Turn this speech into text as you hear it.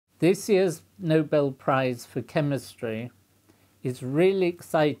This year's Nobel Prize for Chemistry is really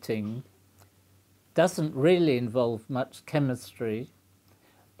exciting, doesn't really involve much chemistry,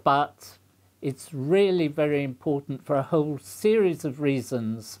 but it's really very important for a whole series of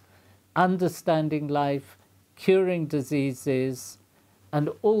reasons: understanding life, curing diseases,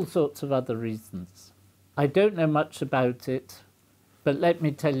 and all sorts of other reasons. I don't know much about it, but let me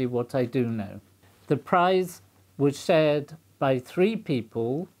tell you what I do know. The prize was shared by 3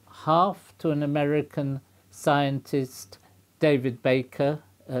 people, half to an American scientist, David Baker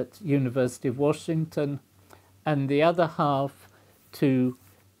at University of Washington, and the other half to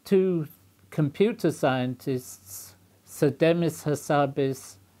 2 computer scientists, Sir Demis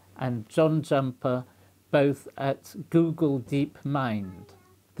Hassabis and John Jumper, both at Google DeepMind.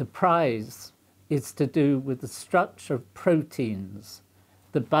 The prize is to do with the structure of proteins,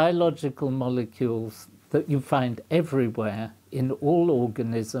 the biological molecules that you find everywhere in all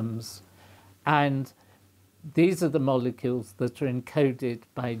organisms, and these are the molecules that are encoded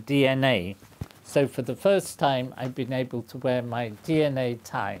by DNA. So for the first time, I've been able to wear my DNA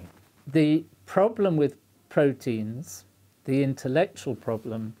tie. The problem with proteins, the intellectual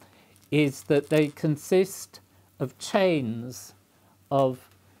problem, is that they consist of chains of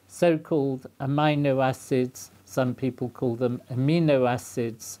so-called amino acids, some people call them amino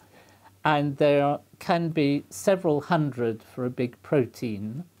acids, and there can be several hundred for a big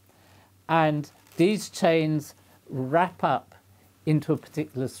protein. And these chains wrap up into a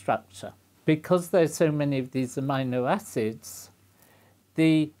particular structure. Because there's so many of these amino acids,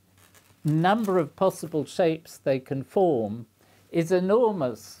 the number of possible shapes they can form is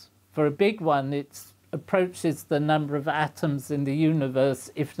enormous. For a big one, it approaches the number of atoms in the universe,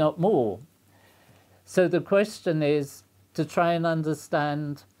 if not more. So the question is to try and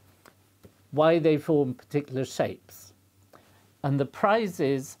understand why they form particular shapes. And the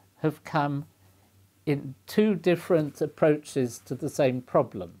prizes have come in 2 different approaches to the same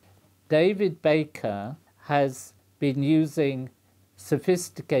problem. David Baker has been using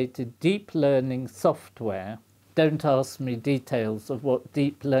sophisticated deep learning software. Don't ask me details of what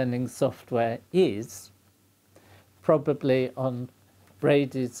deep learning software is. Probably on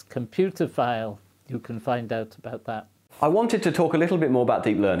Brady's computer file you can find out about that. I wanted to talk a little bit more about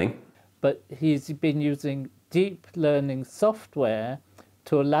deep learning. But he's been using deep learning software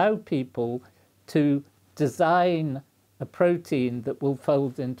to allow people to design a protein that will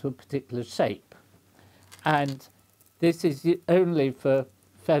fold into a particular shape. And this is only for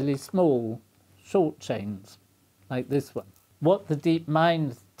fairly small, short chains, like this one. What the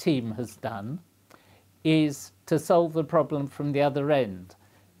DeepMind team has done is to solve the problem from the other end.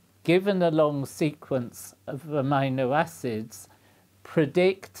 Given a long sequence of amino acids,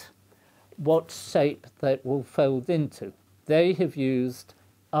 predict what shape that will fold into. They have used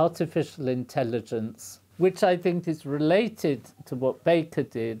artificial intelligence, which I think is related to what Baker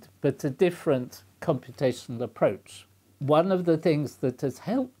did, but a different computational approach. One of the things that has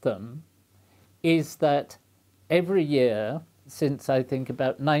helped them is that every year, since I think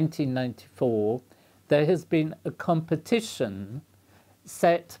about 1994, there has been a competition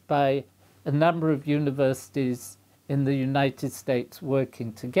set by a number of universities in the United States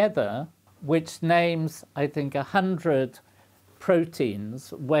working together, which names, I think, 100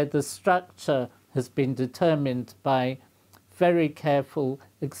 proteins where the structure has been determined by very careful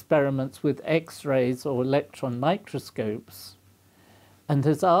experiments with X-rays or electron microscopes, and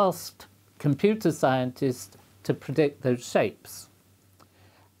has asked computer scientists to predict those shapes.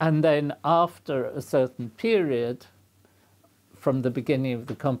 And then after a certain period, from the beginning of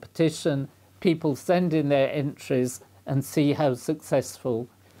the competition, people send in their entries and see how successful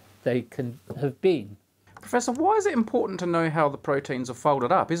they can have been. Professor, why is it important to know how the proteins are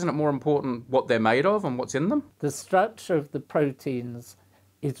folded up? Isn't it more important what they're made of and what's in them? The structure of the proteins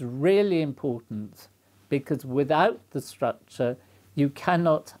is really important because without the structure, you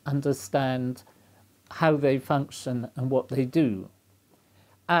cannot understand how they function and what they do.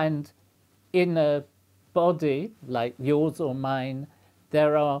 And in a body like yours or mine,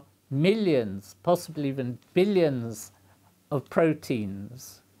 there are millions, possibly even billions of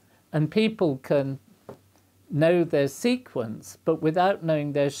proteins, and people can know their sequence, but without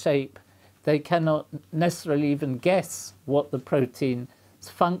knowing their shape, they cannot necessarily even guess what the protein's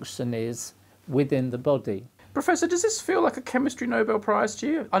function is within the body. Professor, does this feel like a chemistry Nobel Prize to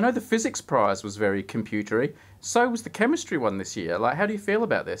you? I know the physics prize was very computery, so was the chemistry one this year. Like, how do you feel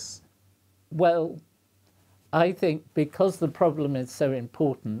about this? Well, I think because the problem is so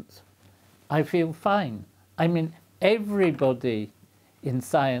important, I feel fine. I mean, everybody in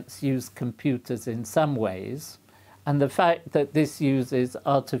science use computers in some ways, And the fact that this uses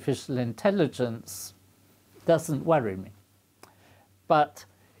artificial intelligence doesn't worry me. But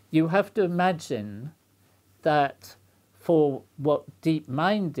you have to imagine that for what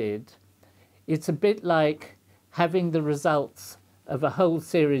DeepMind did, it's a bit like having the results of a whole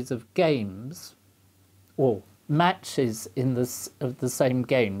series of games or matches of the same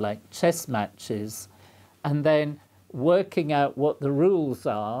game, like chess matches, and then working out what the rules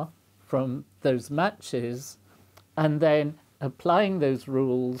are from those matches, and then applying those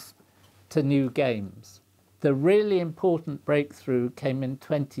rules to new games. The really important breakthrough came in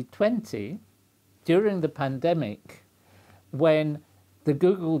 2020, during the pandemic, when the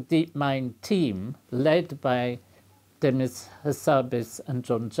Google DeepMind team, led by Demis, Hassabis and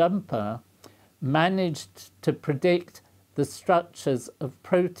John Jumper, managed to predict the structures of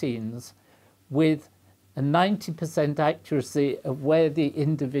proteins with a 90% accuracy of where the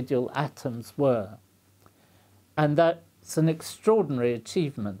individual atoms were. And that's an extraordinary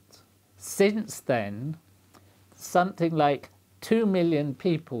achievement. Since then, something like 2 million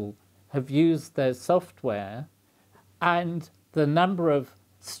people have used their software, and the number of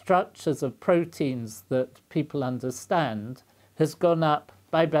structures of proteins that people understand has gone up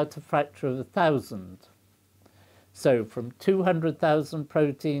by about a factor of 1,000. So from 200,000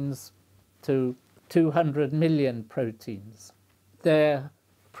 proteins to 200 million proteins. Their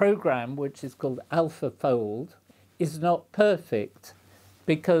program, which is called AlphaFold, is not perfect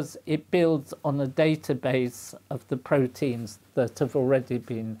because it builds on a database of the proteins that have already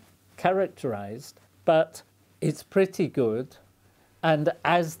been characterized, but it's pretty good. And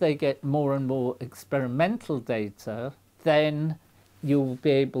as they get more and more experimental data, then you'll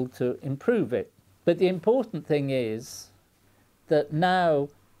be able to improve it. But the important thing is that now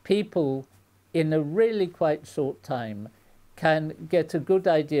people, in a really quite short time, can get a good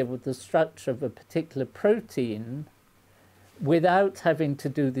idea of the structure of a particular protein without having to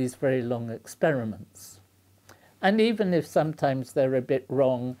do these very long experiments. And even if sometimes they're a bit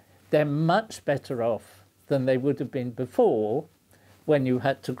wrong, they're much better off than they would have been before, when you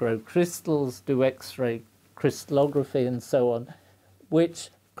had to grow crystals, do X-ray crystallography and so on, which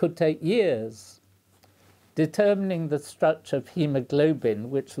could take years. Determining the structure of hemoglobin,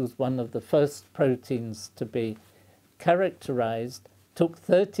 which was one of the first proteins to be characterized, took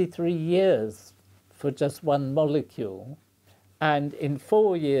 33 years for just one molecule. And in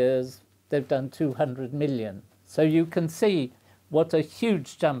 4 years, they've done 200 million. So you can see what a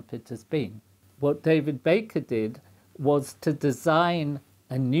huge jump it has been. What David Baker did was to design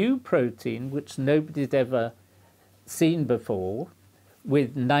a new protein, which nobody had ever seen before,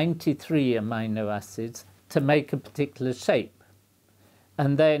 with 93 amino acids to make a particular shape.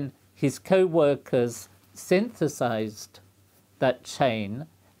 And then his co-workers synthesized that chain,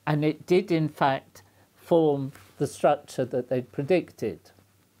 and it did in fact form the structure that they'd predicted.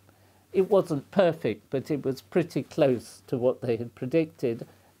 It wasn't perfect, but it was pretty close to what they had predicted.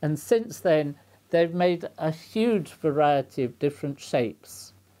 And since then, they've made a huge variety of different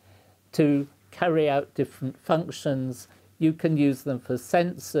shapes to carry out different functions. You can use them for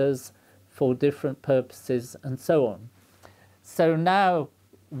sensors, for different purposes, and so on. So now,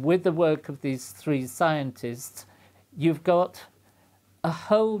 with the work of these three scientists, you've got a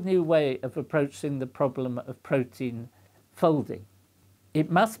whole new way of approaching the problem of protein folding. It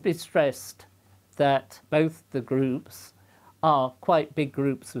must be stressed that both the groups are quite big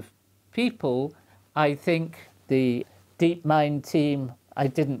groups of people. I think the DeepMind team, I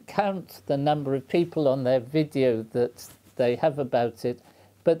didn't count the number of people on their video that they have about it,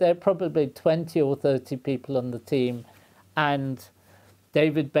 but there are probably 20 or 30 people on the team, and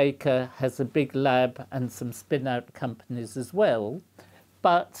David Baker has a big lab and some spin-out companies as well,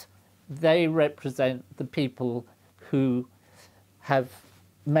 but they represent the people who have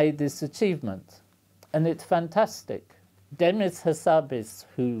made this achievement, and it's fantastic. Demis Hassabis,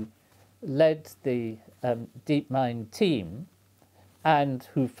 who led the DeepMind team and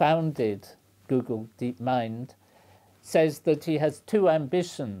who founded Google DeepMind, says that he has two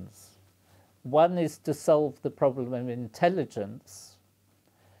ambitions. One is to solve the problem of intelligence,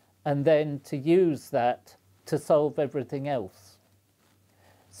 and then to use that to solve everything else.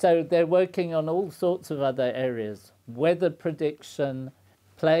 So they're working on all sorts of other areas: weather prediction,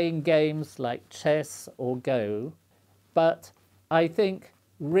 playing games like chess or Go. But I think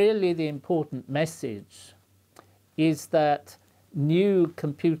really the important message is that new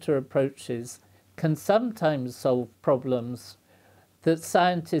computer approaches can sometimes solve problems that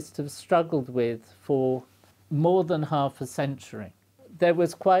scientists have struggled with for more than half a century. There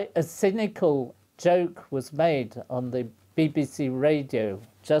was quite a cynical joke was made on the BBC radio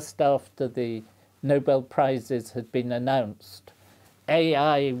just after the Nobel Prizes had been announced.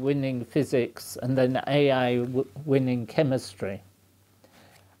 AI winning physics and then AI winning chemistry.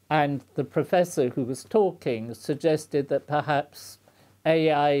 And the professor who was talking suggested that perhaps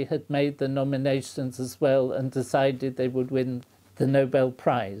AI had made the nominations as well and decided they would win the Nobel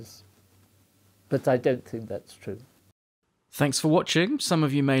Prize. But I don't think that's true. Thanks for watching. Some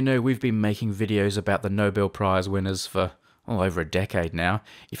of you may know we've been making videos about the Nobel Prize winners for over a decade now.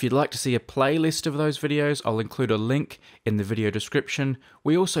 If you'd like to see a playlist of those videos, I'll include a link in the video description.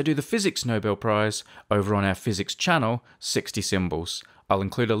 We also do the Physics Nobel Prize over on our physics channel, 60 Symbols. I'll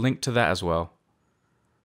include a link to that as well.